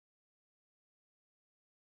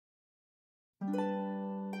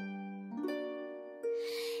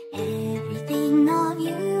Everything of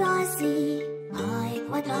you I see, I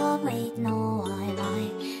quite love, wait, no, I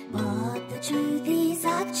lie. But the truth is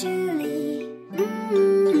actually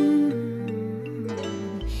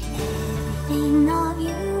everything of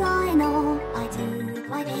you I know, I do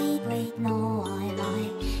quite hate, wait, no, I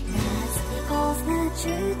lie. That's because the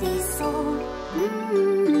truth is so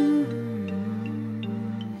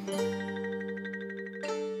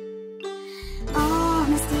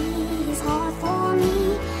honesty is hard for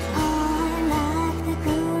me. I lack the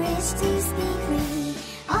courage to speak freely.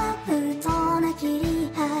 I put on a kitty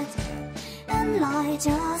hat and lie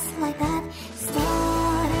just like that,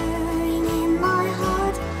 stuttering in my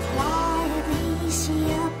heart. Quietly she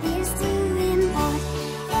appears to impart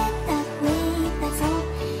it that way, that's all.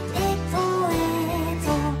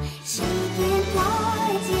 Eh-Toeto, she can't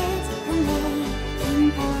quite yet convey,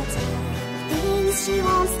 impart things she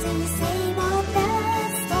wants to say.